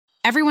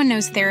Everyone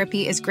knows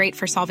therapy is great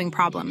for solving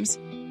problems,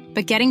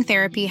 but getting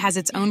therapy has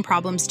its own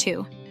problems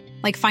too,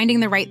 like finding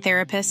the right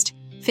therapist,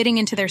 fitting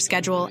into their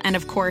schedule, and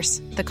of course,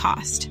 the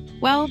cost.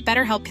 Well,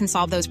 BetterHelp can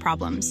solve those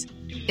problems.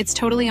 It's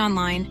totally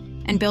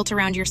online and built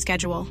around your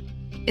schedule.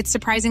 It's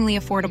surprisingly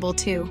affordable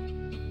too.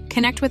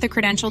 Connect with a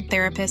credentialed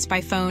therapist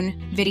by phone,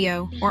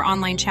 video, or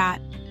online chat,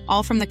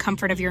 all from the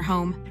comfort of your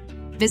home.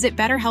 Visit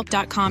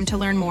BetterHelp.com to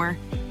learn more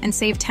and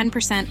save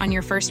 10% on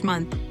your first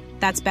month.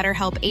 That's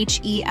BetterHelp,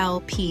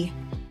 H-E-L-P.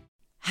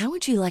 How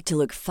would you like to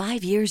look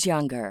 5 years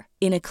younger?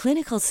 In a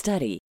clinical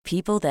study,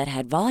 people that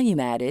had volume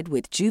added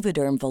with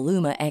Juvederm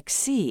Voluma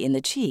XC in the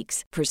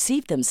cheeks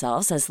perceived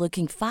themselves as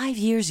looking 5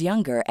 years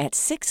younger at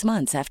 6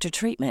 months after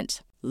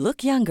treatment.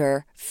 Look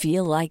younger,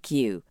 feel like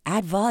you.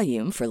 Add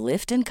volume for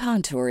lift and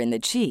contour in the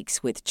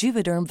cheeks with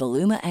Juvederm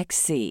Voluma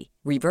XC.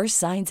 Reverse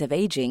signs of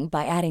aging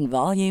by adding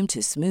volume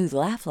to smooth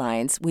laugh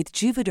lines with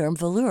Juvederm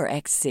Volure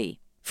XC.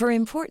 For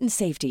important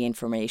safety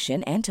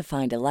information and to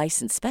find a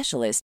licensed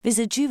specialist,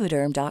 visit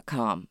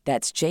Juvederm.com.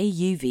 That's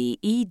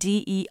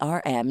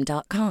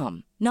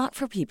JUVEDERM.com. Not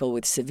for people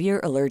with severe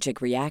allergic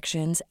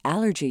reactions,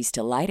 allergies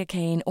to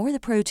lidocaine, or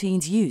the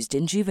proteins used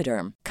in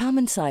Juvederm.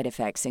 Common side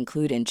effects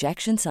include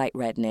injection site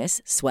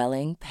redness,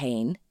 swelling,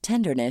 pain,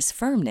 tenderness,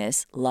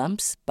 firmness,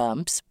 lumps,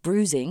 bumps,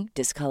 bruising,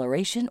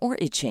 discoloration, or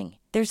itching.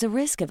 There's a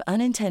risk of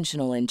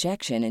unintentional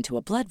injection into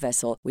a blood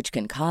vessel, which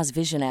can cause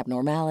vision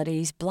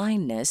abnormalities,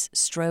 blindness,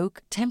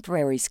 stroke,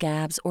 temporary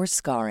scabs, or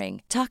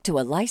scarring. Talk to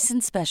a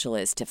licensed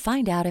specialist to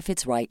find out if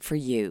it's right for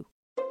you.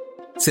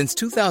 Since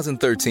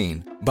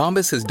 2013,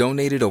 Bombas has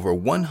donated over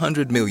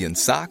 100 million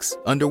socks,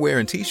 underwear,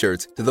 and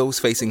T-shirts to those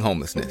facing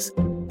homelessness.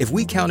 If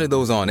we counted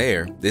those on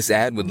air, this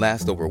ad would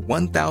last over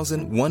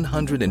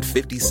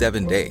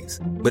 1,157 days.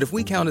 But if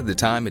we counted the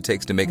time it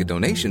takes to make a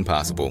donation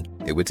possible,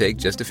 it would take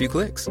just a few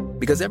clicks.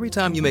 Because every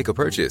time you make a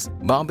purchase,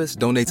 Bombas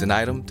donates an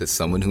item to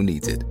someone who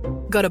needs it.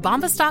 Go to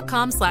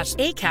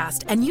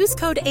bombas.com/ACAST and use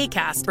code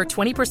ACAST for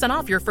 20%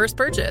 off your first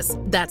purchase.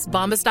 That's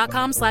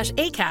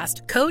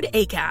bombas.com/ACAST, code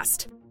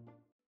ACAST.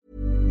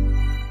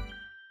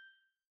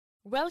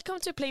 Welcome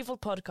to Playful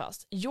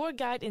Podcast, your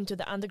guide into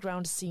the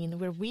underground scene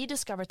where we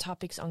discover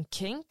topics on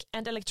kink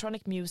and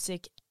electronic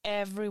music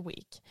every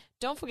week.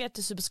 Don't forget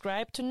to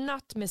subscribe to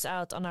not miss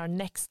out on our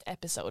next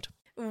episode.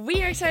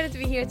 We are excited to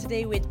be here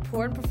today with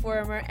porn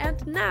performer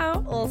and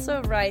now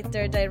also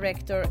writer,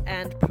 director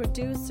and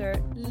producer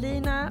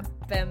Lina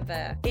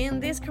Bembe.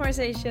 In this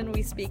conversation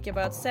we speak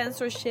about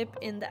censorship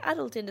in the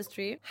adult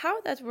industry,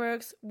 how that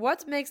works,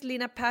 what makes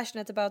Lina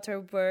passionate about her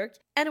work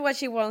and what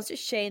she wants to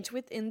change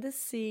within the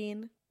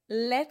scene.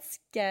 Let's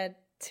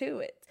get to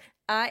it.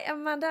 I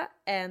am Amanda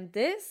and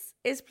this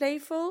is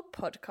Playful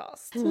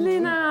Podcast.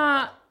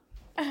 Lina,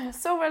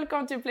 so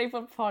welcome to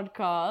Playful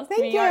Podcast.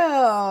 Thank you.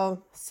 Are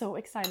so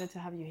excited to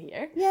have you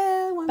here.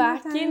 Yeah,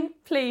 back in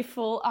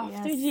Playful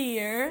after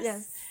years.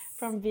 Yes.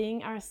 From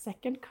being our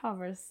second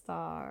cover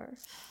star.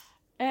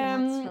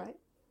 That's right.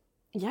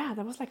 Yeah,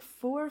 that was like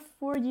four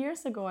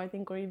years ago, I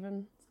think, or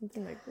even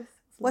something like this.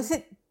 Was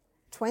it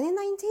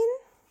 2019?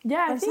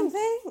 Yeah, I or think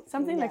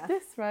something like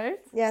this, right?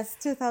 Yes,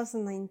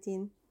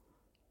 2019.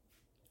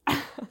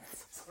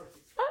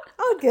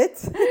 Oh, good.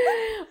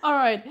 All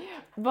right,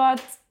 but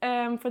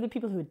for the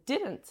people who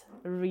didn't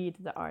read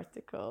the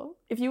article,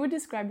 if you would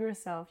describe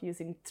yourself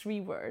using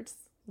 3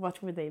 words,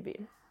 what would they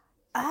be?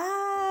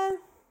 I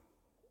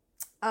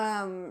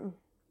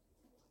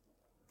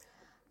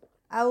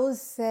would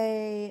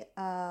say,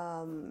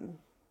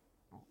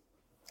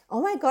 oh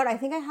my God, I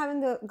think I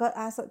haven't got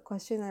asked that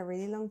question in a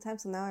really long time,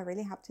 so now I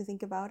really have to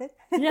think about it.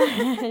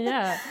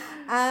 Yeah.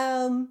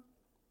 I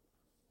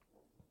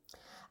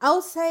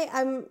would say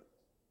I'm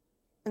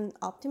an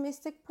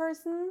optimistic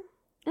person.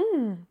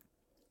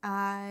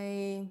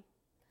 I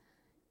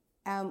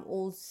am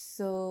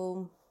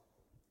also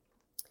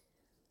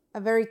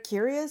a very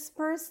curious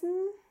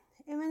person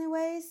in many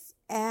ways,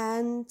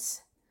 and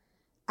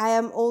I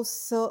am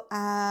also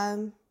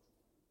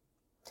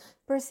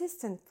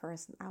persistent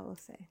person, I will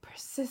say.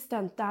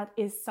 Persistent, that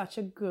is such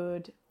a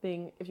good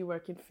thing if you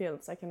work in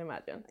films, I can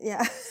imagine.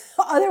 Yeah,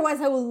 otherwise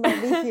I will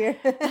not be here.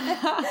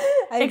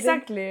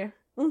 Exactly.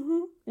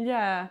 Mm-hmm.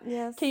 Yeah.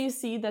 Yes. Can you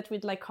see that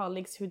with like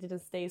colleagues who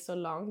didn't stay so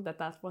long, that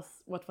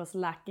was what was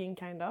lacking,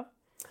 kind of?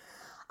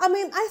 I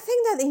mean, I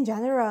think that in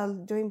general,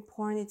 doing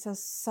porn, it's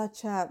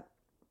such a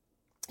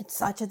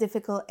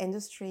difficult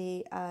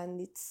industry,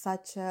 and it's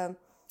such a,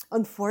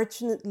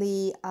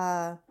 unfortunately,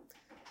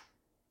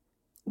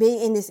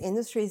 being in this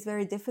industry is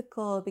very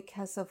difficult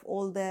because of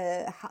all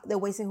the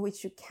ways in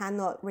which you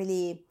cannot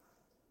really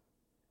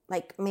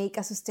like make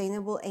a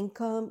sustainable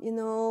income, you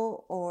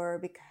know, or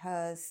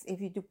because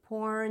if you do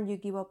porn, you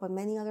give up on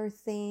many other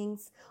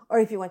things, or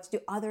if you want to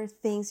do other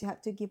things, you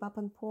have to give up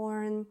on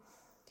porn.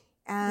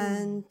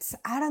 And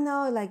I don't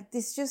know, like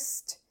this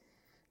just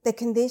the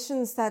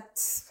conditions that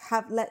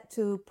have led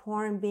to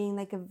porn being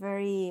like a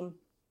very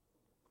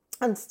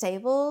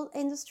unstable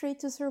industry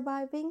to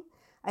surviving.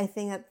 I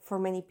think that for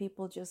many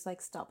people just like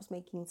stops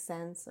making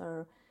sense,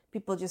 or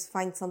people just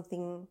find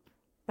something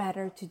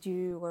better to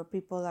do, or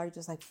people are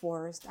just like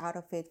forced out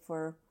of it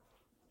for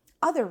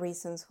other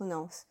reasons, who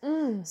knows.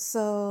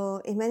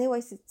 So in many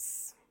ways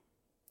it's,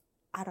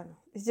 I don't know,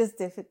 it's just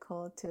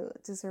difficult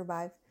to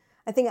survive.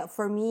 I think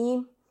for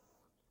me,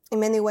 in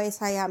many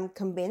ways, I am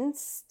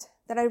convinced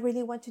that I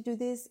really want to do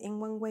this in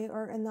one way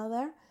or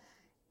another.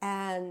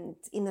 And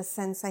in a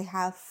sense, I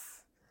have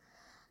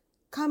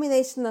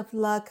combination of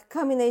luck,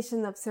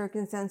 combination of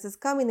circumstances,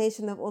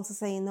 combination of also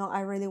saying, no,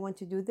 I really want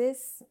to do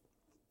this.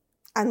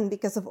 And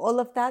because of all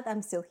of that,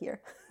 I'm still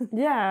here.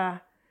 Yeah.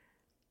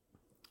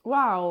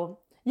 Wow.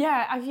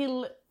 Yeah, I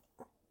feel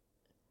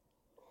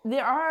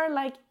there are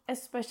like,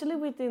 especially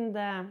within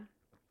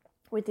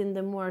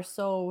the more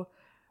so,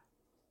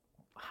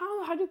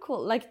 how do you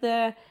call it? Like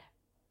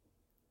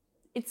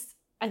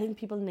I think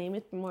people name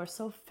it more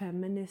so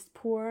feminist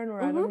porn,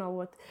 or I don't know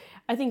what.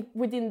 I think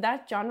within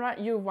that genre,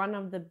 you're one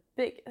of the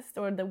biggest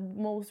or the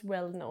most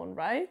well-known,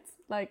 right?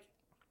 Like,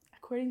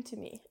 according to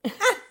me.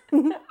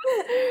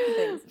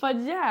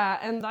 But yeah,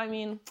 and I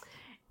mean,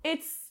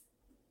 it's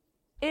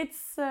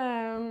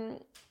I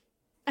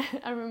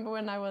remember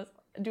when I was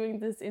doing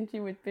this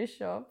interview with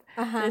Bishop,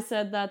 they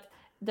said that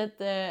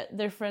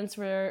their friends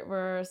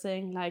were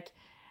saying like,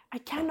 I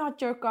cannot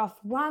jerk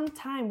off one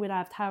time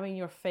without having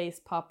your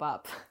face pop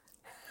up.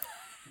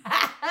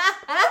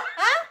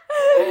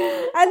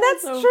 And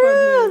that's so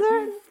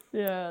true.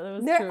 Yeah, that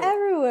was they're true.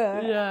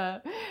 everywhere. Yeah,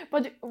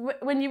 but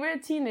when you were a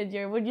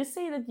teenager, would you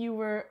say that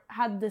you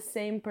had the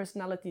same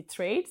personality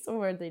traits, or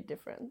were they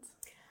different?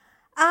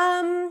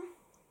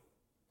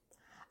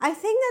 I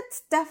think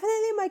that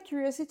definitely my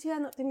curiosity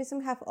and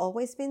optimism have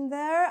always been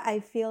there. I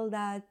feel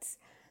that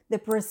the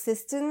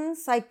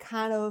persistence, I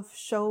kind of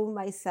show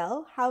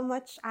myself how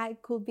much I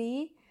could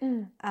be.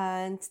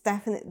 And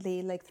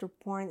definitely like through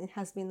porn, it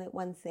has been like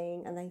one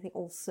thing. And I think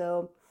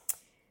also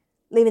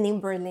living in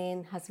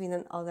Berlin has been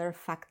another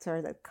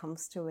factor that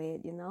comes to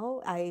it, you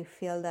know. I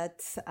feel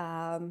that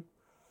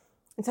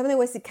in so many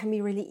ways it can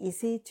be really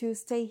easy to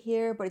stay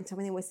here, but in so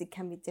many ways it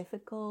can be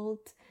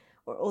difficult,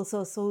 or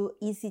also so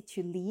easy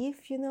to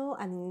leave, you know.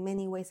 And in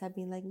many ways I've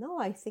been like, no,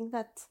 I think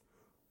that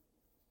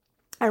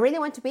I really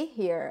want to be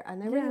here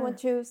and I really want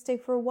to stay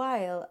for a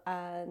while,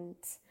 and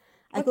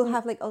I could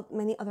have like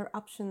many other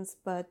options,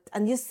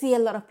 and you see a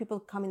lot of people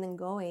coming and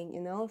going,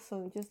 you know,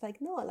 so just like,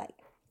 no, like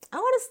I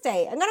want to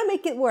stay, I'm gonna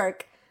make it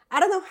work. I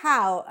don't know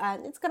how,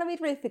 and it's gonna be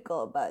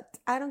difficult, but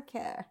I don't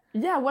care.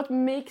 Yeah, what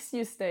makes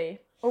you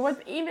stay? Or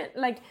what, even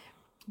like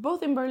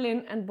both in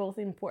Berlin and both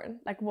in porn,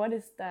 like what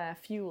is the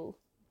fuel?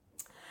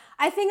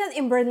 I think that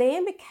in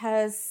Berlin,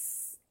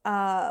 because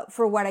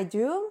for what I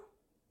do,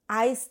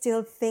 I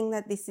still think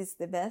that this is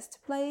the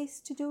best place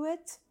to do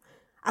it,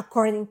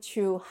 according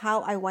to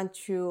how I want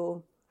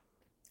to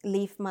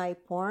live my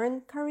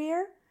porn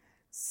career.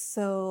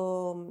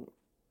 So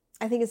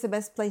I think it's the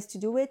best place to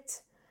do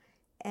it.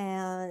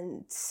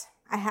 And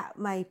I have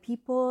my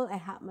people, I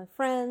have my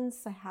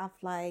friends, I have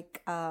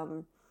like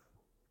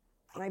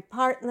my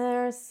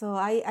partner. So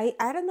I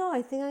don't know,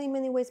 I think in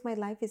many ways my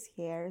life is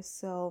here.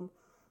 So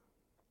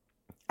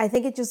I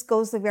think it just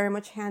goes very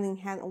much hand in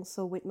hand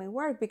also with my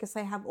work, because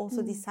I have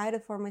also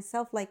decided for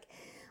myself, like,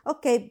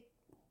 okay,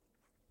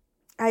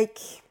 like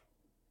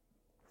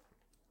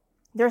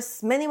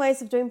there's many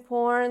ways of doing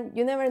porn.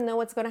 You never know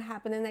what's going to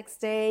happen the next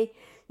day.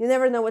 You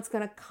never know what's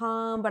going to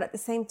come. But at the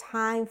same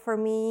time, for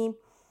me,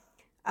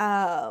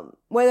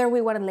 whether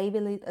we want to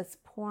label it as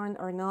porn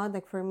or not,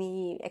 like for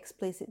me,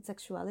 explicit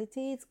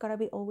sexuality, it's got to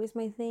be always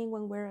my thing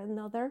one way or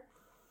another.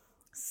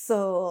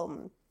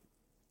 So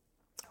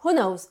who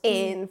knows,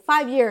 in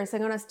 5 years, I'm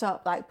going to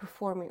stop like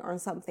performing or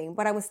something,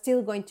 but I was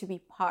still going to be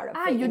part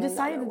of it. You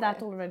decided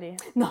that already?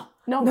 No.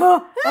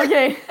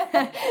 Okay.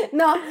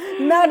 No,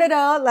 not at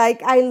all.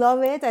 Like, I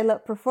love it. I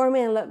love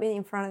performing. I love being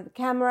in front of the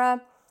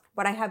camera,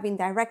 but I have been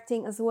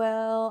directing as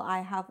well.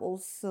 I have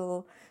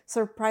also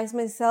surprised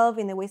myself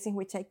in the ways in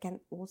which I can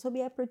also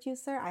be a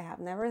producer. I have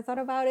never thought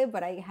about it,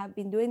 but I have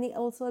been doing it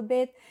also a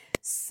bit.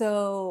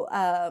 So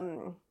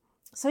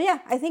yeah,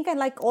 I think I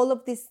like all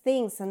of these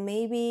things, and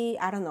maybe,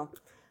 I don't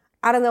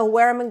know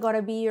where I'm going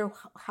to be, or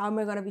how am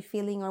I going to be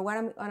feeling, or what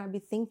I'm going to be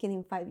thinking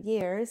in 5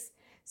 years.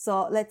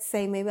 So let's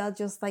say maybe I'll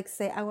just like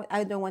say,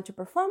 I don't want to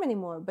perform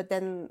anymore, but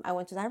then I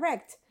want to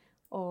direct,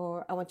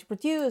 or I want to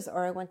produce,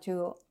 or I want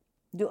to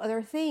do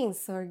other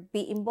things, or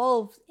be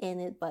involved in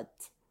it,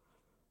 but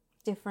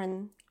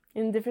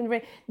in different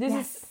way. This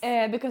is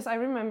because I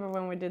remember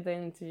when we did the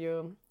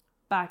interview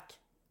back,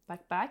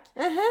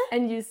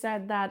 and you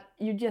said that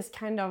you just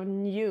kind of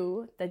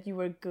knew that you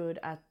were good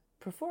at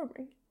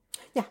performing.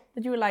 Yeah.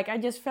 That you were like, I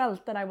just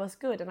felt that I was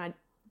good, and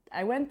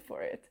I went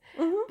for it.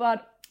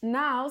 But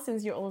now,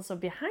 since you're also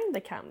behind the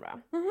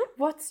camera,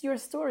 what's your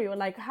story? Or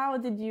like, how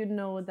did you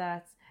know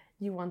that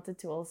you wanted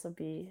to also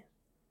be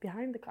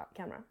behind the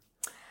camera?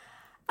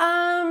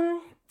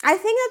 I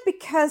think that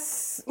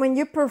because when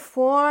you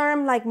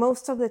perform, like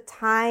most of the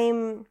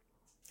time,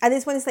 at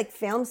least when it's like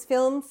films,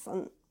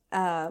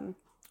 and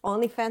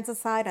OnlyFans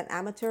aside and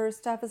amateur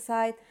stuff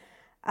aside,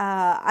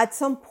 at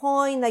some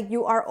point, like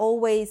you are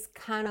always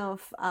kind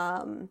of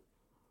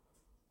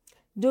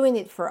doing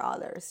it for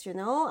others, you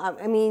know?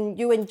 I mean,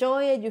 you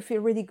enjoy it, you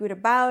feel really good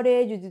about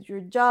it, you did your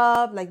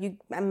job, like you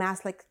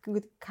amass like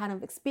good kind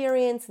of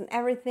experience and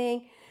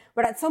everything.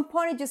 But at some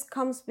point it just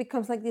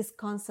becomes like this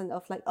constant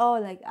of like, oh,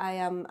 like I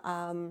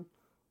am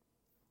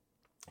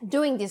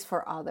doing this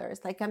for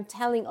others. Like I'm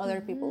telling other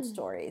people's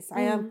stories.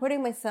 I am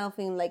putting myself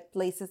in like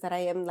places that I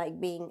am like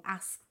being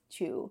asked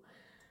to.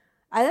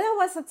 And then I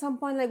was at some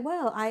point like,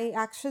 well, I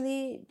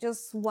actually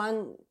just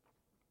want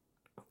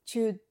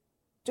to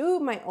do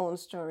my own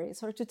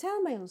stories or to tell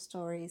my own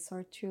stories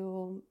or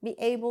to be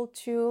able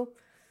to,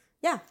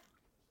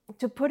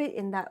 to put it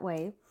in that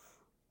way.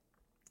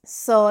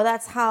 So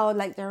that's how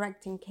like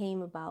directing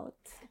came about.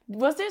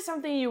 Was there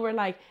something you were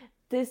like,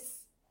 this,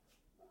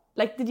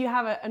 like, did you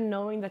have a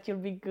knowing that you'll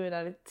be good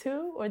at it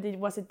too? Or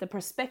was it the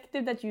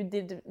perspective that you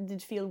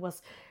did feel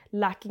was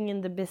lacking in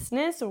the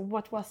business? Or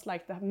what was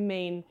like the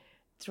main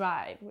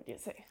drive, would you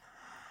say?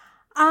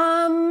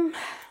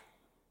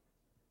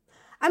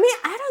 I mean,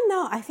 I don't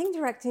know. I think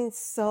directing it's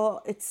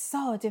so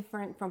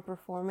different from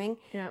performing.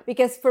 Yeah.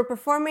 Because for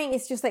performing,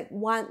 it's just like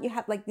you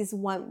have like this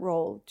one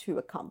role to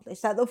accomplish.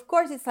 That of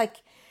course it's like,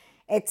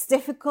 it's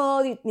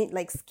difficult. You need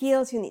like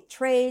skills, you need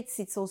traits.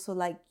 It's also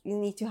like you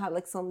need to have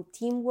like some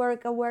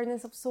teamwork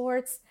awareness of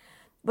sorts.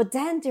 But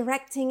then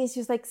directing is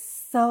just like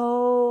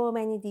so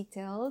many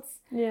details.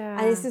 Yeah.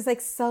 And it's just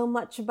like so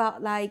much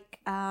about like,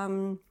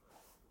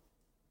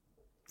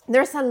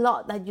 there's a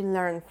lot that you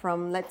learn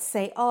from, let's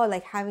say,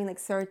 like having like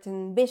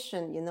certain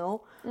vision, you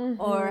know,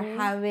 or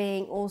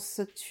having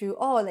also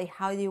like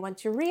how do you want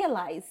to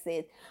realize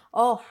it?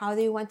 How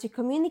do you want to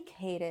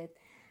communicate it?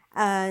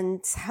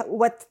 And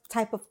what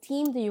type of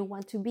team do you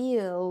want to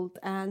build?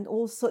 And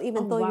also,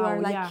 even though you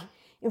are like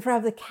in front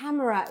of the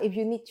camera, if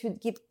you need to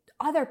give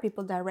other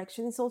people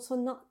direction, it's also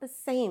not the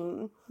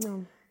same.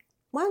 No.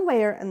 One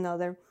way or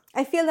another.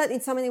 I feel that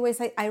in so many ways,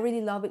 I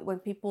really love it when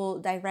people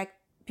direct.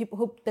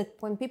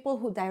 When people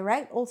who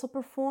direct also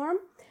perform,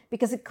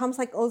 because it comes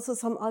like also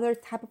some other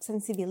type of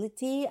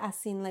sensibility,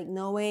 as in like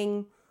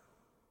knowing,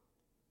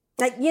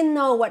 like you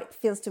know what it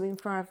feels to be in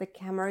front of the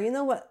camera, you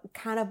know what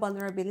kind of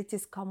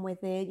vulnerabilities come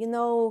with it, you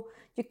know,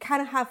 you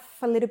kind of have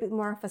a little bit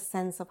more of a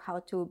sense of how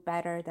to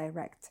better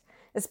direct,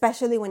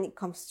 especially when it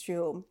comes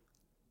to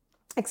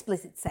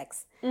explicit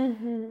sex,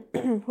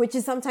 which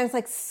is sometimes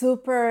like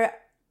super.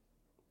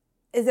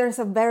 There's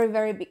a very,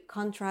 very big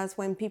contrast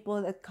when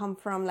people that come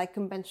from like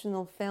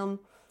conventional film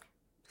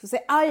who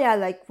say, oh yeah,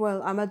 like,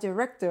 well, I'm a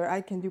director,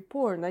 I can do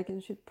porn, I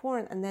can shoot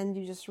porn. And then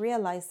you just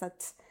realize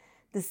that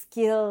the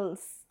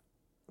skills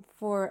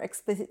for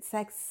explicit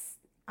sex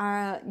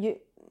are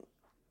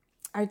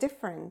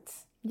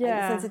different. Yeah.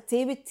 Like the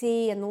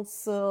sensitivity and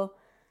also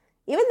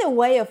even the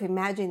way of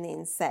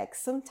imagining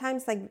sex.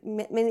 Sometimes like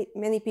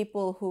many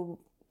people who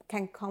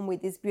can come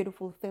with these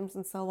beautiful films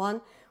and so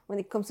on, when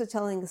it comes to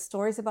telling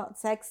stories about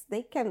sex,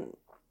 they can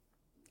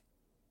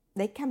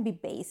be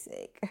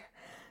basic.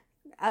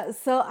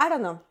 So I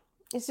don't know.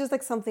 It's just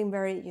like something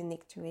very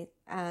unique to it,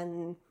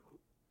 and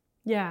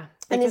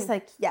it's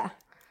like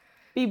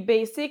be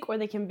basic, or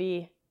they can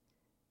be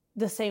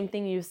the same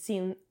thing you've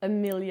seen a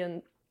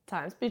million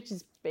times, which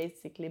is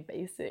basically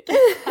basic.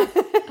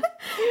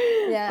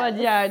 Yeah, but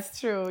yeah, it's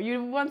true.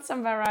 You want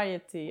some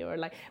variety, or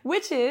like,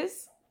 which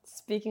is.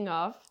 Speaking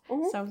of,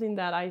 something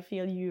that I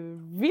feel you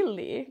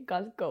really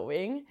got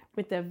going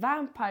with the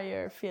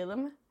vampire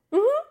film.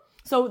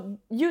 So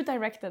you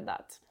directed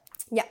that.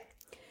 Yeah.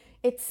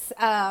 It's,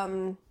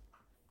 I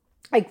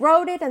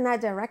wrote it and I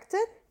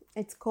directed.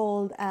 It's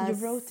called... you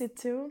wrote it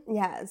too?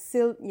 Yeah,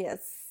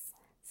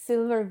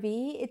 Silver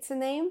V, it's a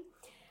name.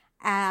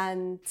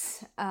 And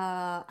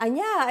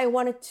I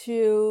wanted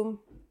to...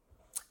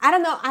 I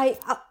don't know,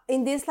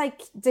 in this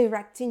like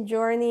directing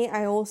journey,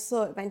 I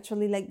also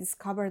eventually like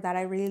discovered that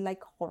I really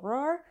like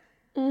horror.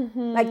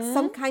 Like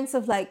some kinds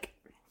of like,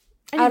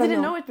 and you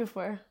didn't know it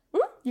before?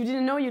 You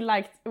didn't know you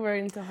were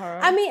into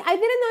horror? I mean, I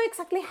didn't know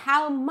exactly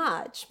how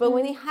much, but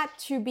when it had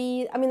to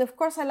be, I mean, of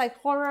course I like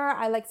horror,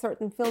 I like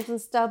certain films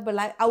and stuff, but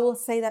like I will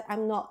say that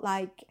I'm not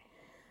like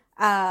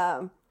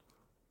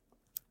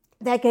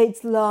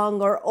decades-long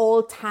or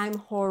all-time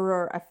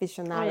horror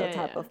aficionado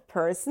type of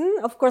person.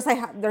 Of course,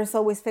 there's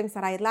always films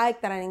that I like,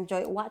 that I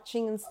enjoy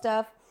watching and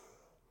stuff.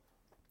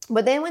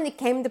 But then when it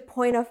came to the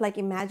point of like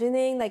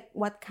imagining like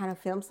what kind of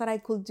films that I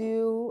could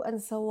do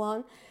and so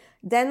on,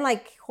 then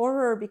like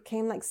horror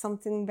became like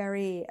something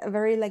very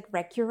like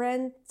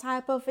recurrent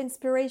type of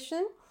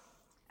inspiration.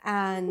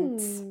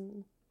 And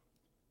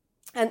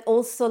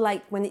also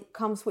like when it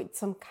comes with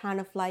some kind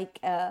of like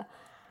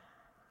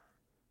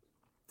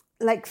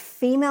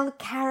female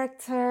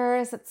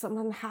characters that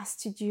someone has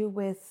to do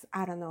with,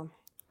 I don't know,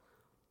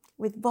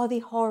 with body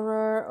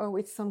horror, or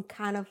with some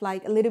kind of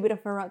like a little bit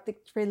of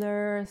erotic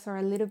thrillers, or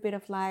a little bit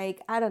of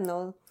like, I don't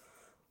know,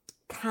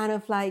 kind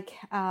of like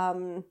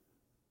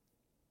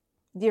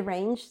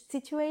deranged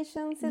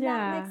situations, if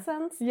that makes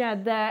sense. Yeah,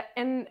 the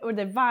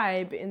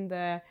vibe in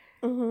the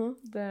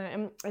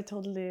I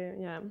totally,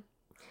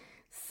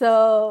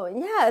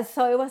 So,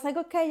 so it was like,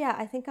 okay,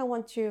 I think I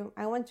want to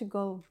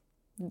go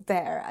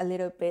there a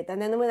little bit.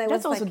 And then when I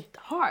That's was also like,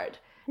 hard.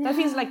 That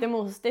feels like the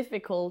most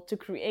difficult to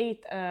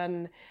create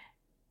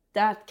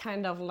that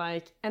kind of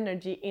like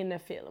energy in a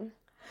film.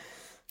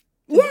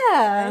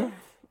 yeah,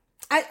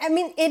 I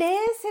mean, it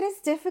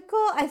is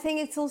difficult. I think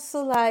it's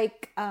also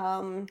like,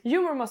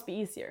 humor must be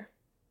easier,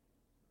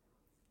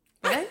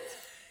 right?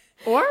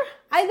 Or?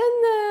 I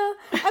don't know.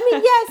 I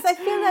mean, yes, I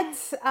feel that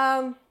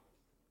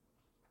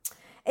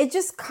it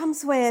just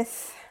comes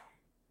with,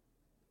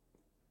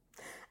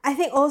 I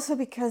think also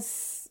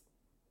because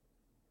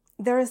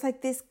there is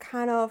like this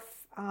kind of,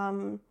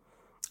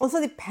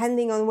 also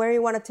depending on where you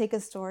want to take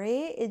a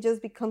story, it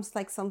just becomes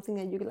like something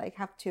that you like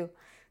have to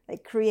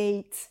like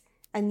create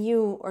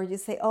anew, or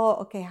just say, oh,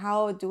 okay,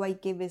 how do I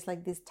give this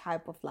like this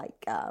type of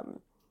like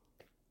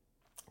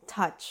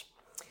touch?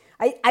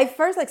 I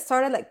first like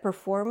started like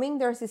performing.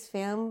 There's this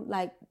film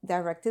like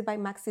directed by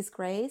Maxis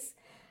Grace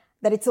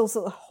that it's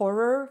also a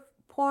horror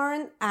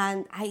porn,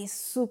 and I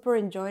super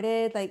enjoyed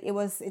it. Like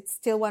it's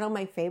still one of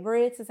my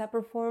favorites as a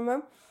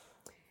performer.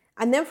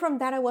 And then from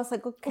that I was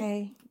like,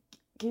 okay.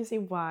 Can you say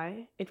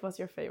why it was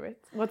your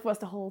favorite? What was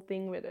the whole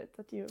thing with it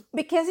that you?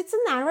 Because it's a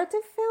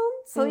narrative film,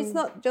 so it's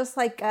not just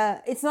like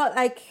it's not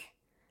like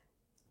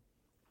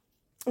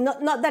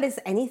not that there's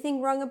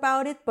anything wrong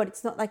about it, but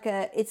it's not like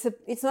it's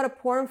not a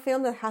porn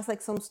film that has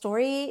like some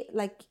story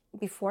like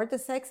before the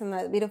sex and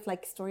a bit of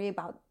like story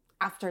about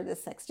after the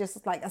sex,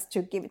 just like as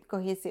to give it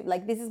cohesive.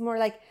 Like this is more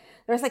like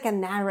there's like a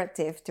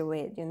narrative to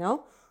it, you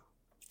know?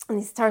 And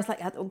it starts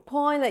like at one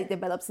point, like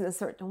develops in a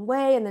certain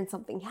way, and then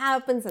something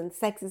happens and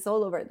sex is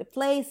all over the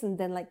place, and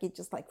then like it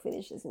just like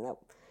finishes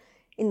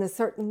in a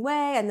certain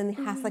way, and then it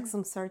has like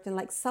some certain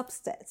like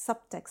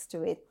subtext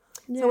to it.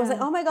 Yeah. So I was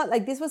like, oh my God,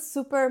 like this was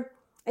super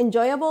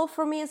enjoyable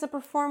for me as a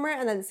performer,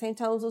 and at the same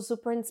time also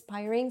super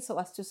inspiring. So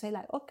as to say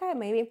like, okay,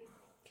 maybe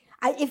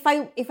if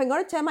I'm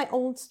gonna tell my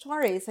own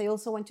stories, I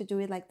also want to do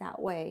it like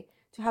that way,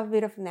 to have a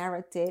bit of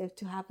narrative,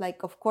 to have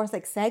like, of course,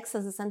 like sex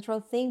as a central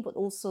thing, but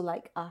also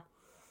like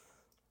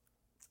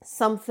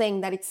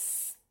something that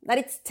it's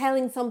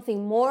telling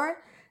something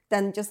more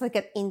than just like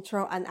an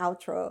intro and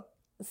outro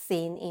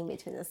scene in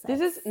between the sex.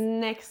 This is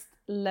next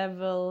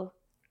level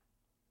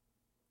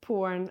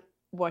porn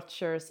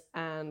watchers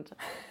and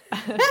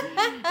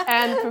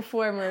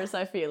performers,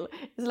 I feel.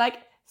 It's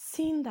like,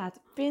 seen that,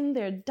 been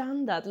there,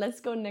 done that. Let's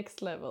go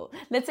next level.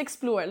 Let's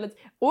explore.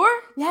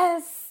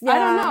 Yes. Yeah. I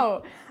don't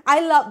know.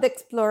 I love the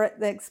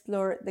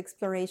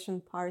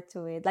exploration part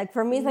to it. Like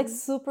for me, it's like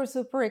super,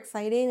 super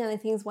exciting. And I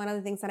think it's one of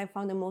the things that I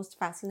found the most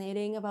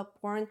fascinating about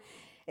porn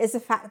is the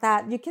fact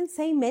that you can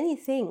say many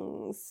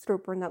things through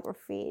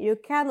pornography. You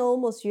can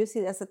almost use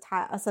it as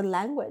a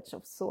language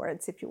of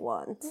sorts if you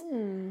want.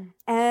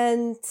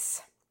 And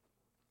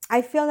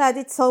I feel that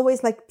it's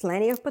always like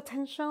plenty of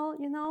potential,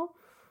 you know?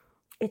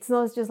 It's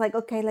not just like,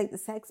 okay, like the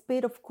sex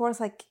bit, of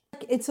course, like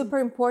it's super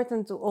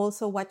important to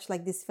also watch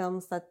like these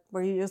films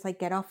where you just like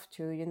get off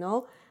to, you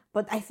know?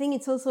 But I think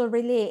it's also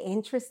really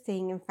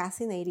interesting and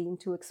fascinating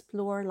to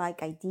explore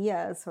like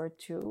ideas or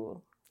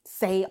to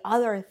say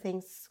other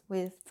things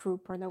through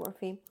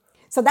pornography.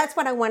 So that's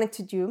what I wanted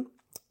to do.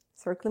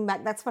 Circling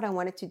back, that's what I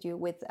wanted to do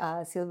with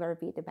Silver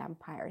Be the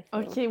Vampire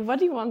thing. Okay, what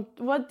did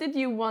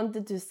you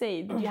want to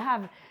say? Did you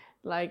have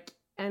like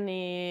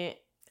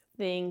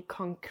anything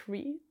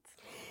concrete?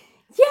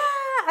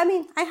 Yeah, I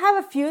mean, I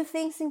have a few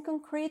things in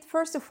concrete.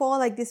 First of all,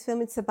 like this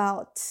film, it's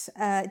about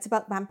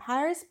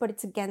vampires, but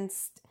it's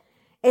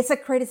a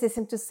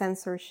criticism to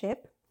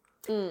censorship.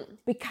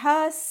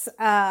 Because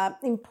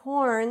in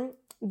porn,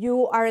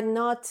 you are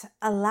not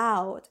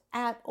allowed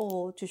at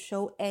all to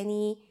show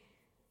any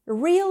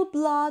real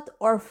blood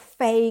or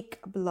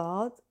fake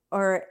blood,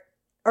 or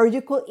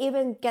you could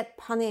even get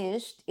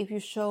punished if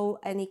you show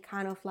any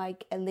kind of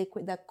like a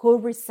liquid that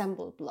could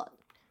resemble blood.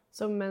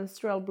 So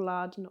menstrual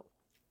blood, no.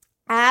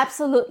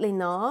 Absolutely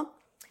not.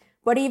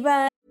 But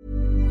even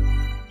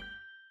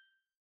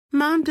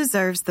Mom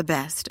deserves the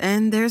best,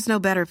 and there's no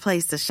better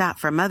place to shop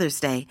for Mother's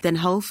Day than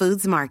Whole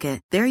Foods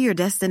Market. They're your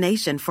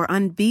destination for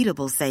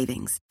unbeatable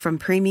savings, from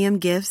premium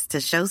gifts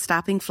to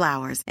show-stopping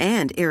flowers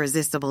and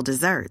irresistible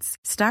desserts.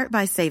 Start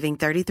by saving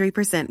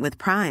 33% with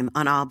Prime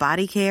on all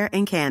body care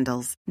and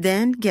candles.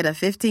 Then get a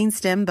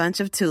 15-stem bunch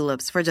of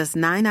tulips for just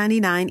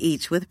 $9.99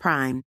 each with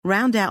Prime.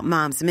 Round out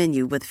Mom's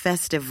menu with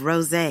festive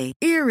rosé,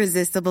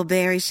 irresistible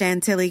berry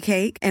chantilly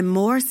cake, and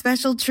more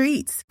special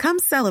treats. Come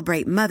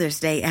celebrate Mother's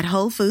Day at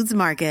Whole Foods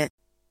Market.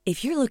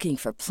 If you're looking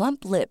for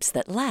plump lips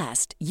that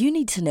last, you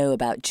need to know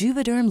about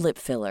Juvederm lip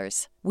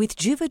fillers. With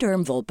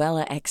Juvederm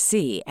Volbella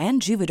XC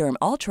and Juvederm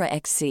Ultra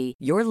XC,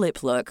 your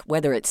lip look,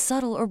 whether it's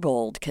subtle or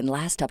bold, can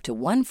last up to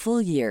 1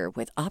 full year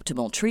with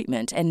optimal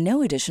treatment and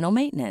no additional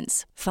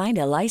maintenance. Find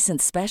a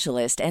licensed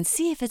specialist and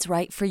see if it's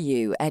right for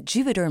you at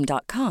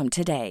Juvederm.com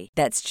today.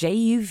 That's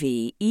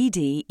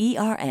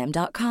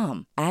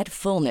JUVEDERM.com. Add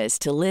fullness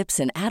to lips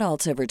in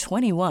adults over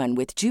 21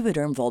 with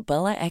Juvederm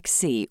Volbella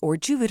XC or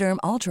Juvederm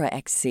Ultra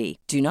XC.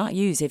 Do not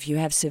use if you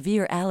have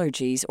severe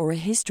allergies or a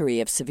history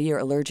of severe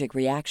allergic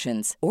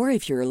reactions, or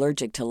if you're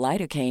allergic to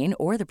lidocaine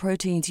or the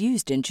proteins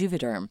used in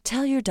Juvederm.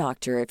 Tell your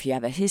doctor if you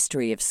have a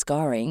history of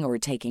scarring or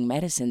taking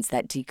medicines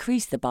that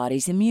decrease the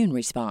body's immune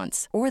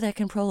response or that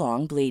can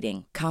prolong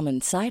bleeding. Common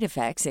side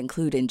effects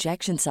include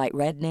injection site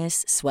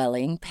redness,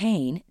 swelling,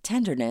 pain,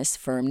 tenderness,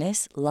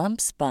 firmness,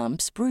 lumps,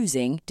 bumps,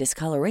 bruising,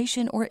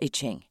 discoloration, or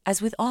itching. As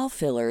with all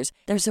fillers,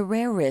 there's a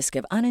rare risk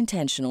of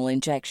unintentional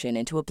injection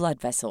into a blood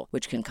vessel,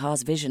 which can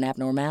cause vision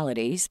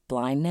abnormalities,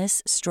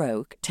 blindness,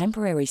 stroke,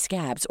 temporary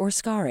scabs, or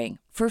scarring.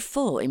 For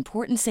full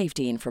important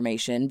safety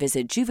information,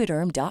 visit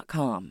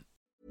Juvederm.com.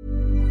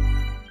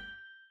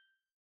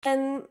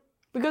 And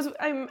because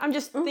I'm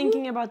just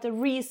thinking about the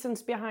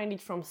reasons behind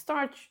it from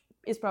start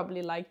is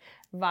probably like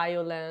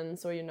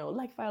violence or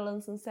like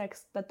violence and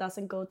sex that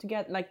doesn't go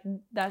together, like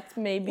that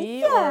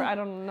maybe, or I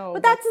don't know.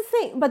 But that's the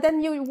thing. But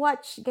then you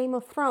watch Game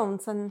of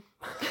Thrones and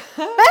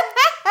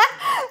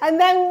and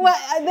then what?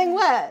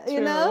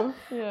 True.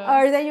 Yeah.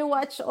 Or then you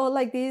watch all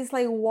like these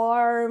like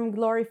warm,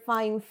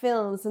 glorifying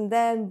films, and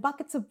then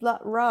buckets of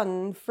blood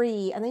run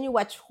free, and then you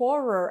watch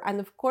horror, and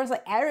of course,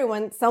 like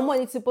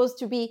someone is supposed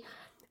to be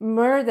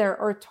murder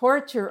or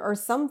torture or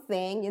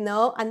something,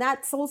 and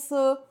that's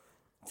also.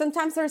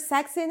 Sometimes there's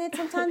sex in it,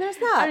 sometimes there's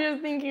not. I'm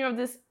just thinking of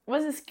this,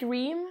 was it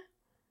Scream?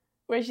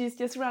 Where she's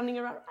just running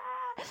around,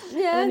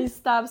 and he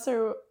stabs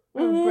her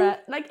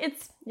breast. Like,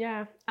 it's,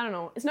 I don't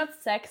know. It's not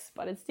sex,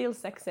 but it's still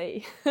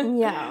sexy.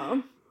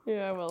 Yeah.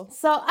 Yeah, well.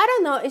 So, I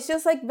don't know. It's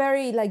just, like,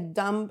 very, like,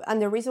 dumb.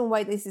 And the reason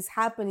why this is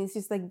happening is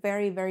just, like,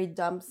 very, very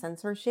dumb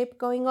censorship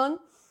going on.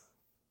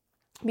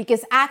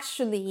 Because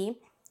actually,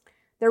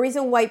 the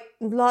reason why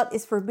blood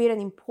is forbidden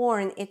in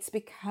porn, it's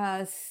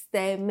because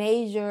the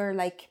major,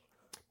 like,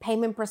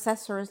 payment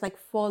processors like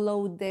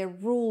follow the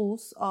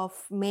rules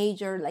of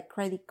major like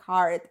credit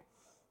card,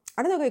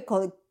 I don't know what you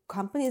call it,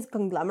 companies,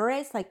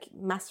 conglomerates like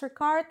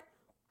MasterCard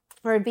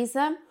or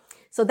Visa.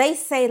 So they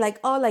say like,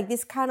 oh, like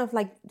this kind of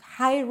like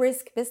high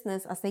risk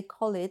business, as they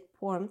call it,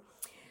 porn,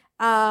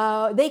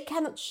 they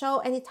cannot show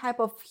any type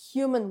of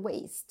human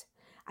waste.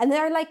 And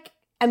they're like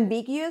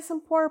ambiguous on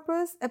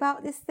purpose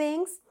about these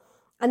things.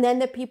 And then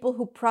the people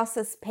who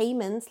process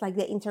payments, like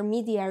the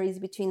intermediaries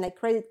between like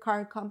credit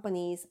card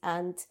companies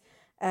and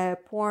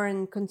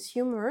porn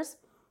consumers,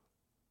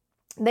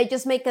 they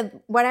just make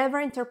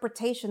whatever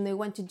interpretation they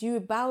want to do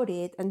about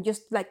it, and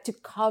just like to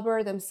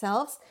cover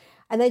themselves,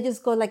 and they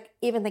just go like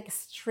even like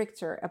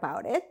stricter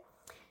about it.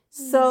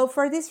 So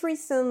for this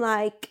reason,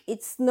 like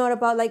it's not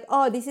about like,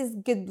 oh, this is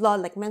good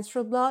blood, like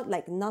menstrual blood,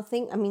 like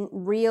nothing. I mean,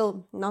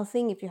 real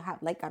nothing. If you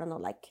have like, I don't know,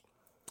 like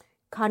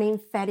cutting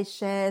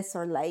fetishes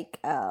or like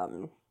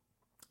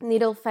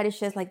needle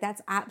fetishes, like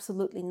that's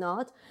absolutely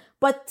not.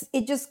 But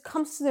it just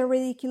comes to the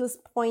ridiculous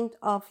point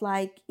of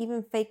like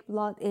even fake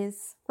blood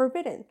is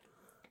forbidden.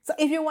 So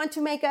if you want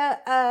to make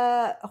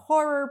a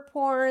horror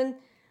porn,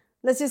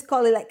 let's just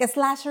call it like a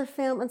slasher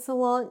film and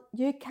so on,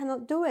 you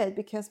cannot do it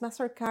because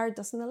MasterCard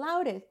doesn't allow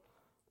it.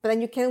 But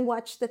then you can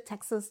watch the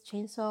Texas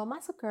Chainsaw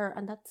Massacre,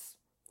 and that's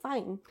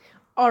fine.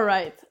 All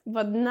right,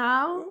 but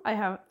now I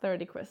have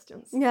 30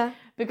 questions. Yeah.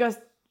 Because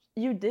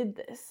you did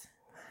this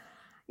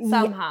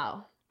somehow.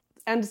 Yeah.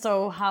 And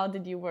so how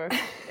did you work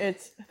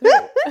it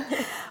through?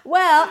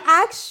 Well,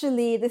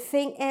 actually, the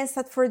thing is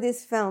that for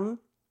this film,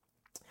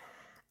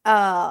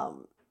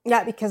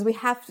 because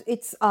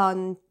it's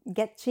on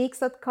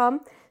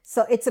getcheeks.com,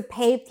 so it's a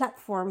paid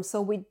platform,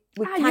 so we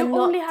cannot... You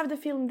only have the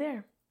film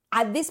there.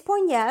 At this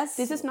point, yes.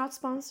 This is not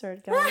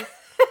sponsored, guys.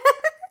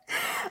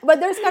 But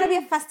there's going to be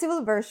a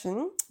festival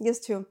version,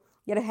 just to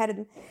get ahead of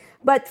it.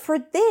 But for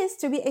this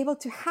to be able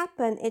to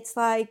happen, it's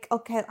like,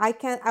 okay,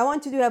 I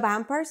want to do a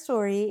vampire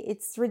story.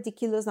 It's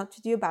ridiculous not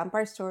to do a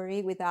vampire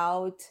story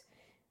without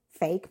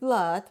fake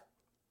blood.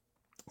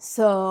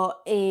 So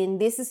in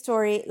this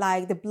story,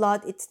 like the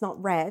blood, it's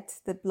not red.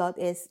 The blood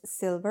is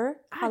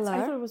silver color. I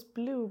thought it was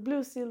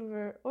blue,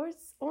 silver, or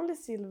it's only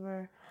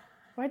silver.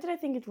 Why did I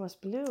think it was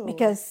blue?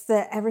 Because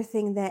the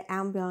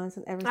ambience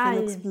and everything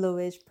looks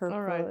bluish, purple.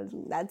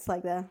 Right. That's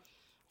like the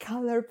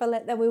color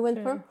palette that we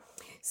went for.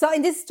 So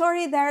in this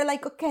story, they're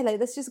like, okay, like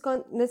let's just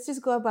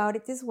go about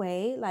it this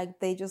way. Like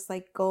they just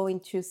like go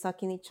into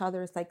sucking each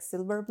other's like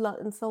silver blood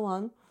and so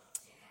on.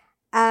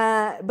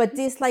 But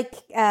this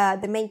like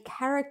the main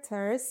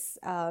characters,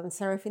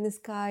 Serafina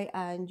Sky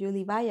and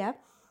Julie Vaya,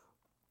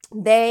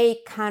 they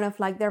kind of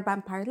like they're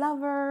vampire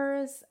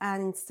lovers,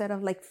 and instead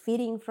of like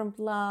feeding from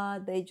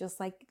blood, they just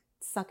like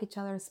suck each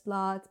other's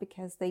blood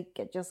because they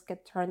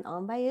get turned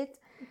on by it.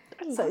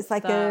 So it's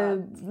like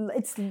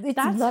it's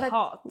that's a lot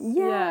hot.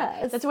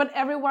 Yeah, that's what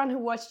everyone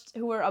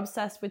who were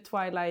obsessed with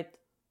Twilight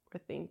were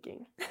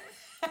thinking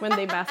when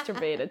they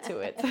masturbated to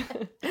it.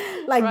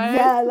 Like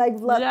right? like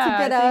blood to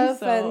get off,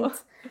 so.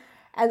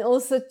 and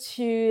also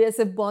as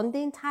a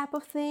bonding type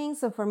of thing.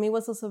 So for me, it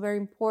was also very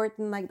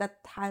important, like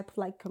that type of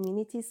like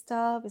community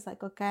stuff. It's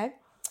like okay,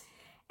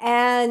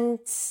 and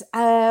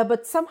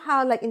but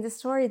somehow like in the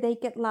story they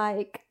get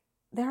like.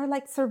 They're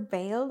like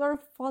surveilled or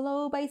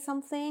followed by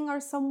something or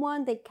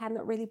someone. They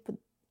cannot really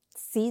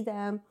see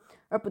them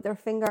or put their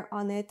finger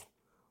on it.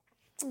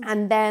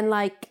 And then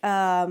like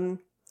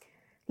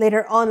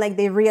later on, like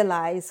they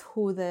realize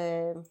who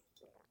the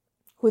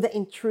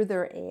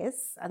intruder is,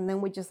 and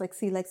then we just like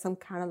see like some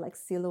kind of like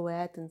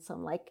silhouette and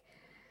some like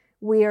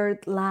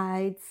weird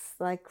lights,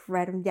 like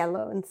red and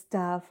yellow and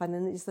stuff, and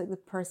then it's like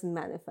the person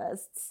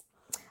manifests,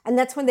 and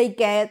that's when they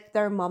get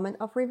their moment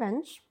of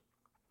revenge.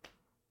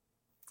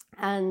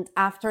 And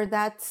after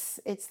that,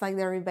 it's like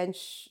their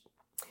revenge.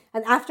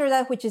 And after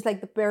that, which is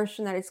like the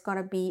version that it's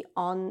gonna be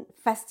on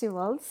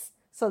festivals,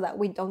 so that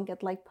we don't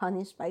get like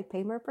punished by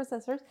payment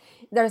processors,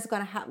 there's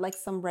gonna have like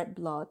some red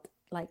blood,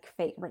 like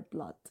fake red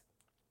blood,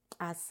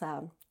 as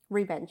a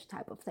revenge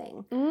type of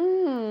thing.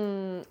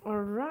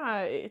 All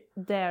right,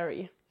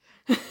 dairy.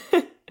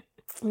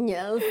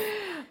 Yes.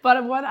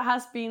 But what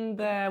has been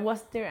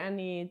was there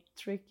any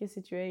tricky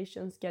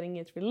situations getting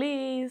it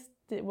released?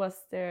 Was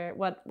there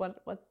what?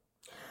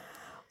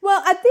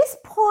 Well, at this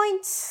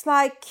point,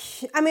 like,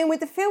 I mean,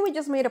 with the film, we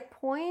just made a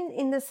point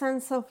in the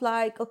sense of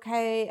like,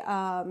 okay,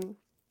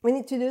 we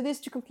need to do this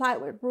to comply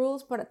with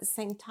rules, but at the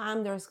same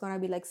time, there's going to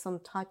be like some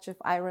touch of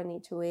irony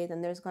to it.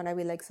 And there's going to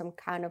be like some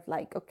kind of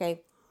like,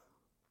 okay,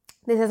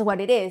 this is what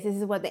it is. This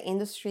is what the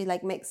industry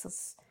like makes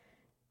us,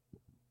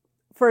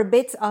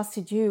 forbids us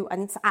to do.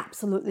 And it's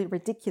absolutely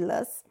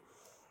ridiculous.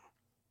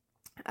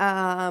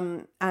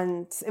 And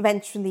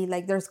eventually,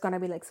 like, there's going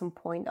to be like some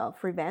point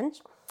of revenge.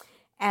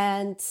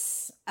 And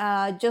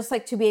just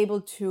like to be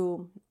able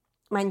to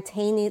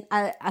maintain it,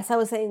 as I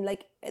was saying,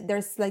 like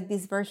there's like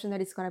this version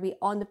that is going to be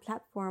on the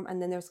platform,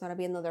 and then there's going to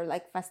be another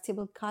like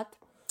festival cut.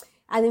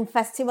 And in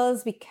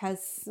festivals,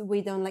 because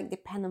we don't like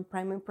depend on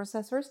premium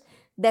processors,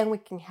 then we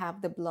can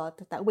have the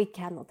blood that we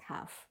cannot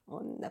have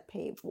on the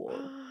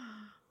paywall.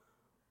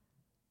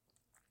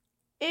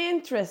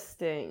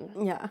 Interesting.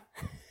 Yeah.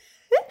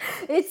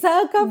 It's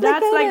so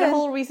complicated. That's like the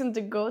whole reason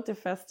to go to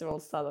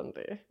festivals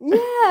suddenly.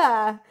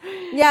 Yeah.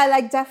 Yeah,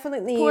 like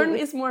definitely. Porn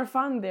is more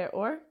fun there,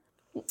 or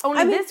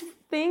only this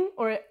thing,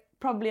 or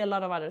probably a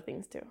lot of other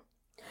things too.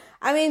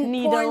 I mean,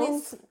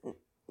 needles,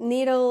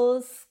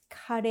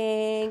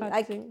 cutting.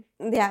 Like,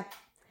 yeah.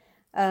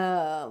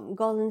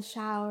 Golden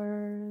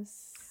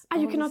showers.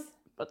 You cannot.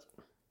 But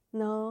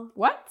no.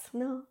 What?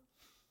 No.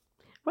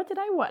 What did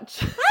I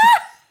watch?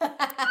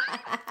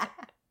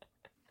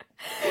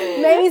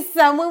 Maybe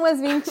someone was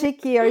being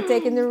cheeky or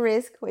taking the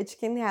risk, which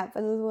can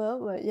happen as well.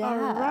 But yeah.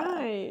 All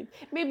right.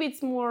 Maybe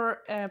it's more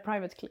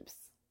private clips.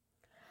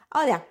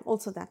 Oh yeah,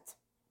 also that.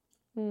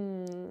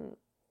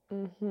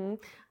 Mm-hmm.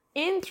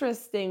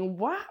 Interesting.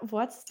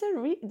 What's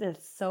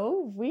that's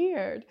so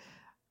weird.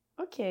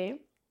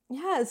 Okay.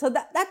 Yeah. So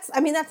that's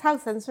how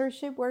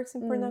censorship works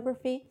in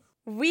pornography.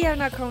 We have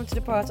now come to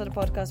the part of the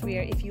podcast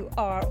where if you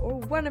are or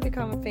want to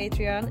become a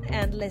Patreon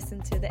and listen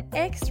to the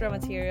extra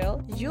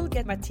material, you'll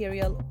get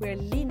material where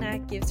Lina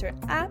gives her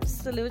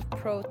absolute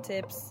pro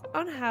tips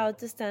on how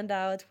to stand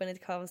out when it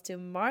comes to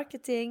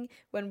marketing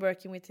when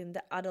working within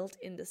the adult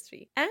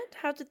industry, and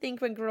how to think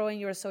when growing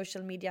your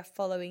social media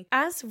following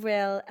as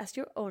well as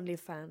your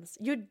OnlyFans.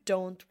 You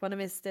don't want to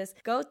miss this.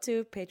 Go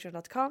to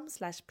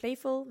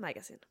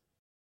patreon.com/playfulmagazine.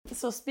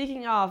 So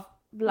speaking of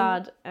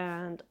blood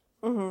and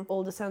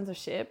all the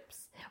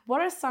censorships,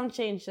 what are some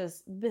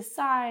changes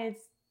besides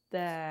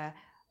the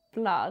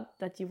blood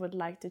that you would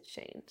like to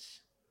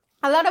change?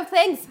 A lot of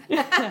things.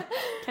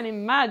 Can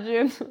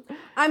imagine.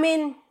 I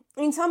mean,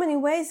 in so many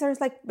ways, there's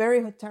like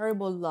very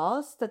terrible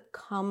laws that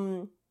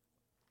come,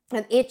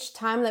 and each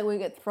time like we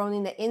get thrown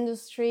in the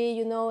industry,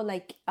 you know,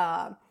 like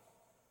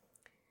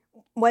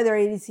whether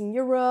it is in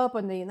Europe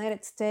or the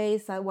United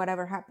States,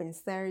 whatever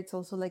happens there, it's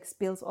also like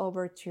spills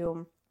over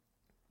to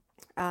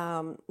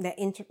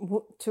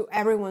to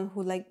everyone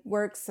who like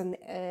works and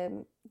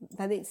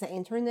that it's the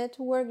internet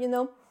to work, you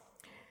know.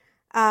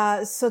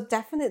 So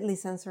definitely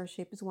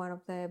censorship is one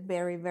of the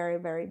very, very,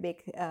 very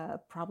big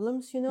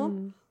problems, you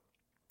know,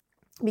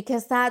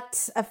 because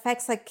that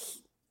affects like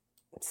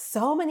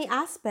so many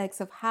aspects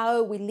of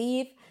how we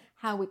live,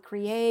 how we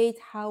create,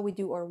 how we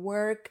do our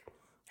work,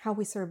 how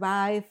we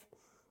survive.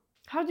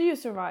 How do you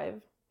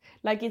survive?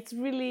 Like, it's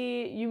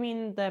really, you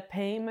mean the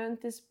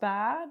payment is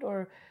bad,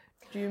 or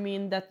do you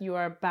mean that you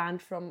are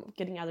banned from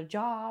getting other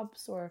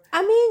jobs, or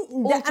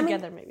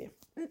altogether maybe?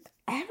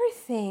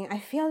 Everything. I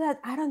feel that,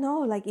 I don't know,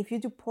 like if you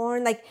do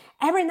porn, like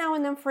every now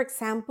and then, for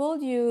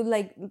example, you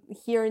like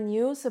hear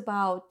news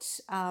about,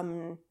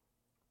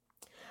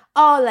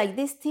 like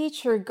this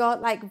teacher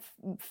got like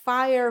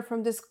fired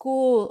from the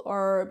school,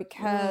 or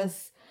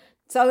because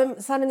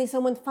suddenly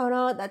someone found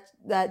out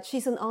that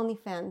she's on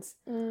OnlyFans.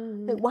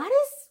 Like, what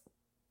is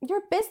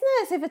your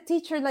business if a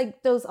teacher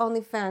like does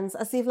OnlyFans?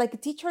 As if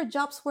like teacher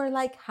jobs were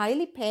like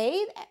highly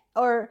paid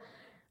or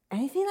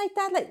anything like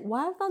that. Like,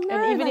 what on earth?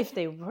 And even like, if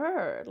they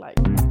were, like,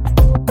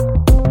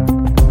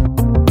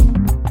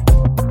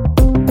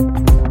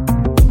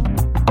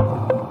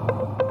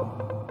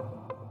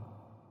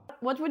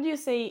 what would you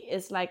say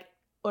is like,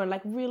 or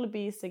like will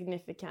be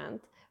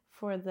significant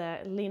for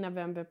the Lina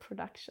Bembe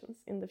productions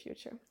in the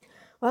future?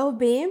 What would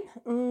be?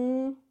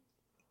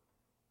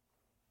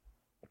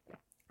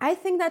 I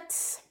think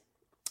that's,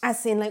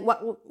 as in like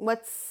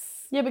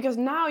what's... Yeah, because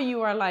now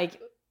you are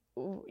like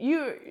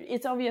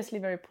it's obviously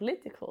very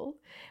political.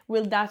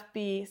 Will that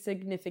be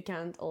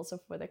significant also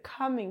for the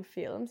coming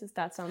films? Is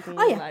that something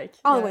you like?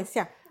 Always,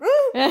 yeah.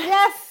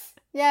 Yes,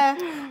 yeah.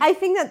 I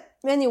think that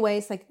many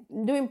ways, like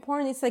doing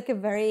porn is like a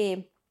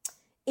very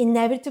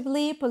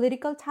inevitably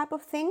political type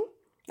of thing.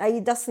 Like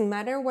it doesn't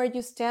matter where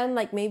you stand.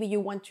 Like maybe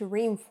you want to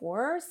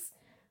reinforce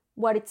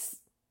what it's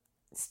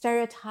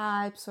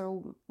stereotypes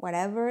or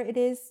whatever it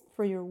is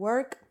for your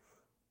work,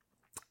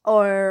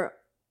 or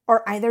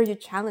either you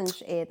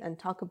challenge it and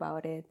talk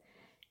about it,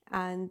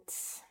 and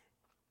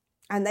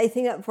I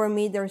think that for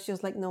me there's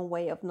just like no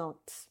way of not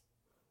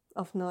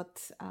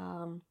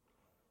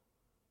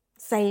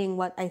saying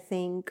what I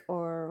think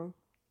or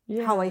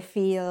how I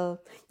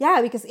feel.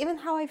 Yeah, because even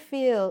how I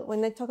feel,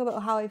 when I talk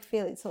about how I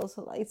feel, it's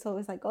also like, it's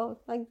always like, oh,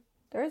 like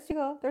there's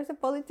a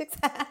politics.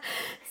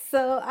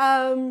 So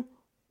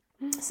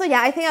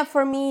yeah, I think that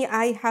for me,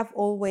 I have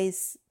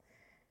always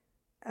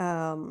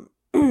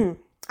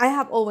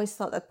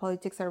thought that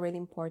politics are really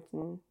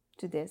important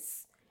to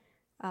this,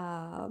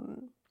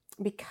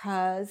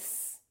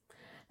 because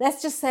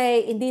let's just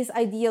say in this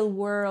ideal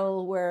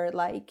world where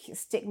like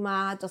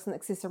stigma doesn't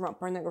exist about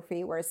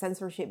pornography, where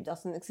censorship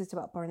doesn't exist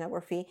about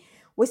pornography,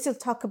 we still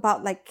talk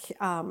about like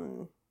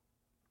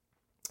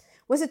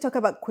we still talk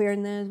about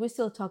queerness, we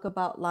still talk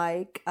about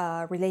like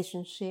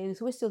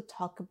relationships, we still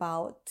talk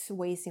about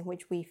ways in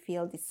which we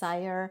feel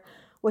desire,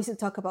 we still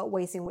talk about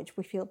ways in which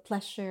we feel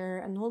pleasure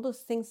and all those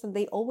things, and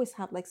they always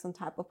have like some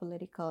type of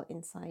political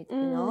insight, you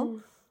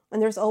know.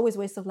 And there's always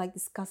ways of like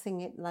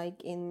discussing it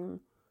like in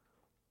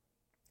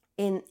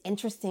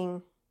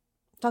interesting,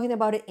 talking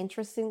about it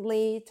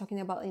interestingly,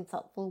 talking about it in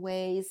thoughtful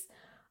ways,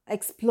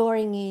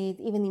 exploring it,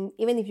 even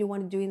if you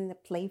want to do it in a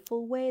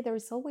playful way, there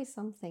is always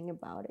something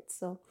about it.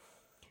 So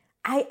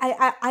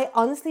I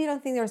honestly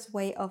don't think there's a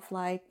way of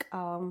like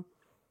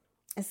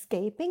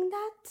escaping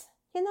that,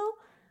 you know.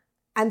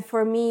 And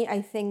for me,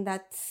 I think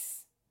that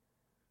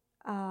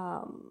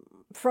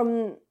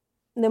from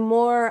the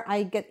more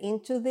I get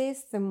into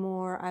this, the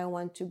more I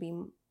want to be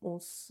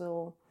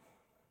also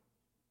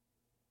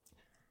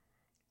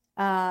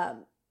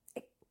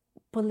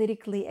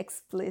politically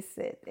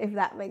explicit, if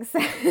that makes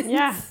sense.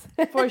 Yeah,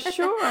 for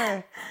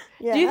sure.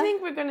 Yeah. Do you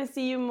think we're gonna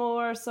see you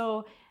more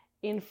so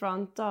in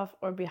front of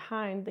or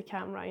behind the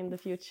camera in the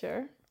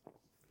future?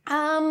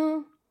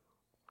 It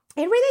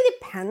really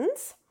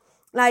depends.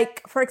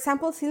 Like, for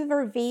example,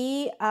 Silver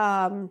V,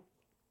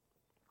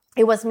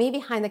 it was me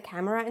behind the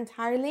camera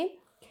entirely.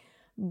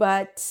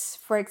 But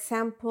for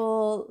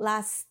example,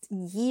 last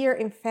year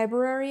in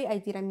February, I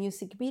did a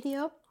music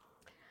video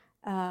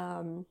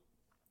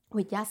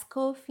with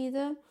Jasko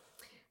Fide.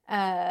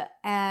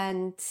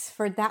 And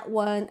for that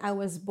one, I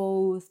was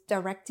both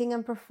directing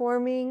and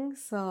performing.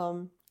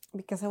 So,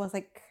 because I was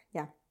like,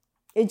 yeah,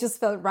 it just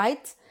felt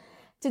right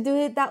to do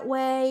it that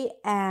way.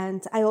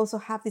 And I also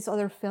have this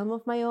other film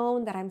of my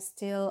own that I'm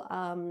still,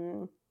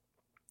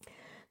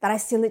 that I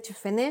still need to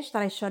finish,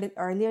 that I shot it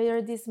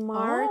earlier this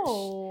March.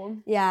 Oh.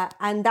 Yeah,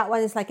 and that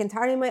one is like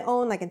entirely my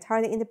own, like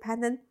entirely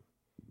independent.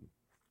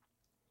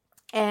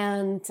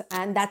 And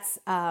that's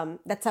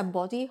a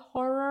body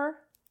horror.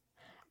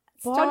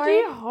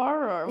 Body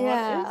horror.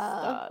 Yeah. What is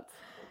that?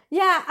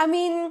 Yeah, I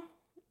mean,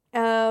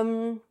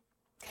 I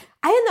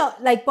don't know,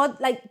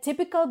 like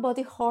typical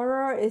body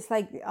horror is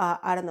like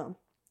I don't know,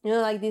 you know,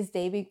 like these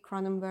David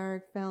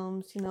Cronenberg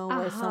films, you know,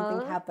 where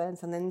something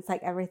happens and then it's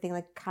like everything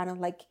like kind of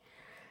like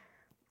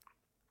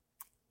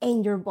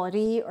in your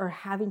body or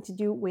having to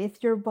do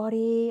with your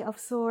body of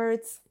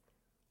sorts.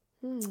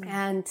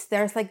 And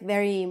there's like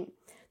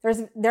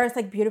there's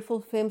like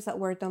beautiful films that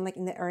were done like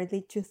in the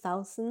early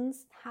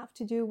 2000s have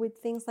to do with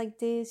things like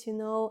this, you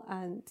know,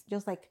 and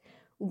just like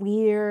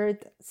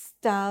weird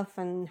stuff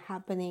and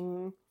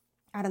happening,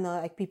 I don't know,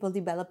 like people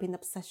developing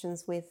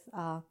obsessions with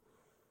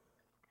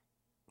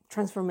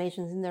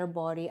transformations in their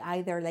body,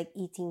 either like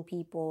eating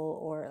people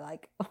or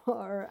like,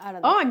 or I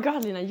don't know. Oh my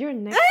god, Lina, you're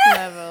next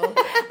level.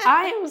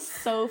 I am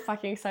so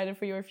fucking excited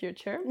for your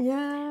future.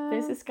 Yeah.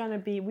 This is gonna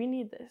be, we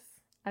need this,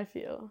 I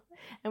feel.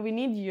 And we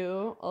need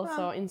you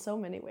also in so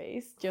many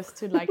ways just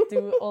to like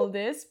do all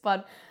this,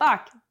 but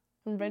fuck,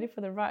 I'm ready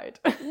for the ride.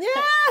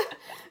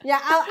 Yeah,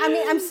 I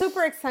mean, I'm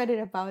super excited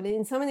about it.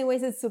 In so many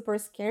ways, it's super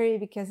scary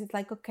because it's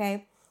like,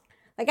 okay,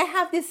 like I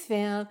have this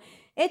film,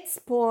 it's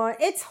porn,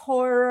 it's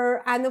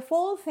horror, and of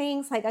all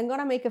things, like I'm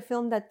gonna make a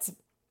film that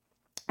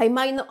I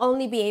might not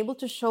only be able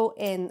to show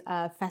in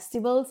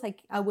festivals,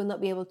 like I will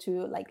not be able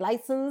to like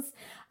license,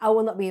 I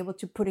will not be able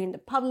to put it in the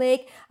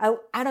public.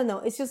 I don't know,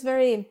 it's just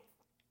very,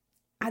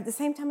 at the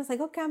same time, it's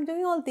like, okay, I'm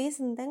doing all this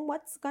and then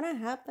what's gonna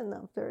happen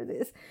after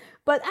this?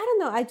 But I don't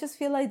know, I just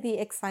feel like the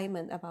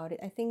excitement about it.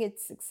 I think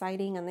it's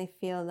exciting and I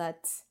feel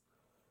that,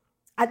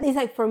 at least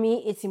like for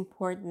me, it's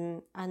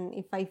important. And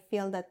if I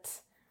feel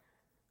that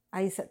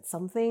I said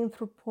something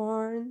through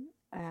porn,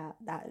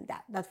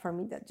 that for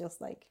me, that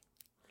just like,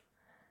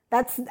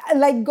 that's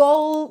like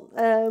goal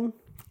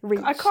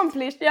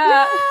accomplished.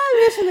 Yeah.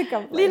 Mission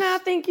accomplished. Lina,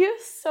 thank you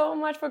so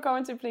much for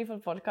coming to Playful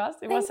Podcast.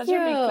 It was such a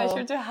big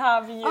pleasure to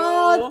have you.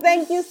 Oh,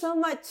 thank you so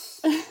much.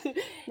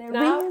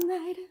 Now,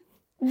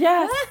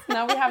 yes,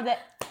 now we have the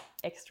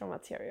extra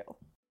material.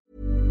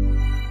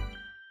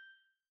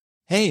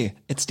 Hey,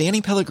 it's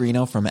Danny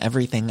Pellegrino from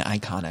Everything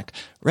Iconic.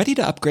 Ready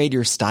to upgrade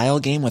your style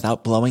game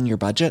without blowing your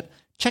budget?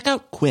 Check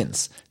out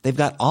Quince. They've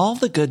got all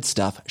the good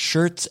stuff,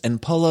 shirts and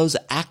polos,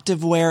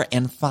 activewear,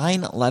 and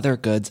fine leather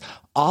goods,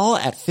 all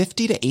at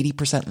 50 to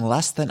 80%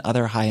 less than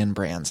other high-end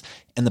brands.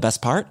 And the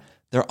best part?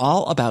 They're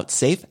all about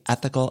safe,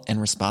 ethical,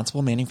 and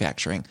responsible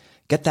manufacturing.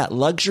 Get that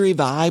luxury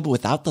vibe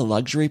without the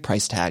luxury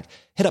price tag.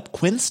 Hit up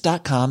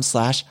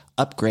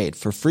quince.com/upgrade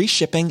for free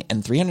shipping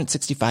and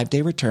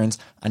 365-day returns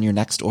on your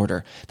next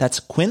order. That's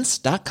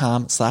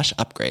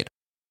quince.com/upgrade.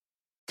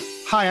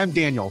 Hi, I'm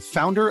Daniel,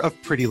 founder of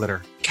Pretty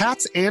Litter.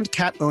 Cats and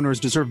cat owners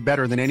deserve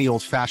better than any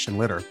old-fashioned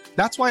litter.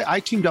 That's why I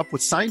teamed up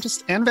with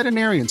scientists and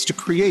veterinarians to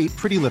create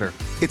Pretty Litter.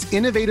 Its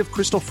innovative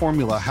crystal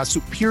formula has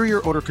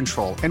superior odor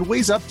control and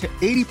weighs up to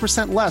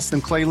 80% less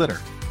than clay litter.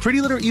 Pretty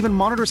Litter even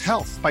monitors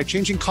health by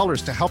changing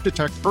colors to help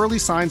detect early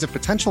signs of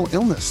potential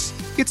illness.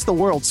 It's the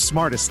world's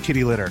smartest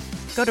kitty litter.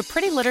 Go to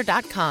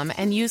prettylitter.com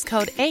and use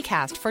code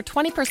ACAST for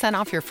 20%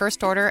 off your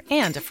first order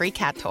and a free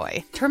cat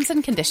toy. Terms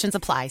and conditions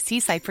apply. See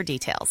site for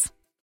details.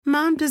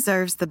 Mom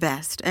deserves the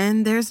best,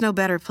 and there's no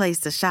better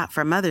place to shop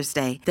for Mother's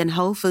Day than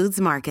Whole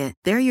Foods Market.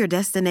 They're your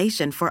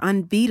destination for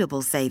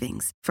unbeatable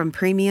savings, from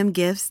premium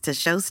gifts to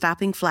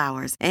show-stopping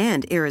flowers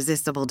and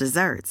irresistible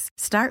desserts.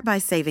 Start by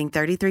saving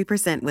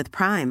 33% with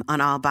Prime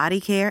on all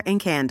body care and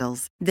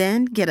candles.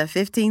 Then get a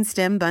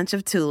 15-stem bunch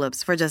of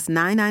tulips for just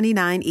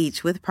 $9.99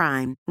 each with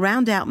Prime.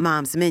 Round out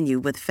Mom's menu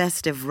with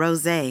festive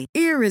rosé,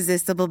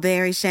 irresistible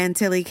berry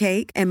chantilly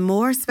cake, and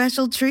more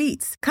special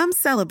treats. Come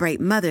celebrate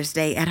Mother's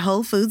Day at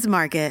Whole Foods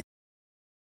Market.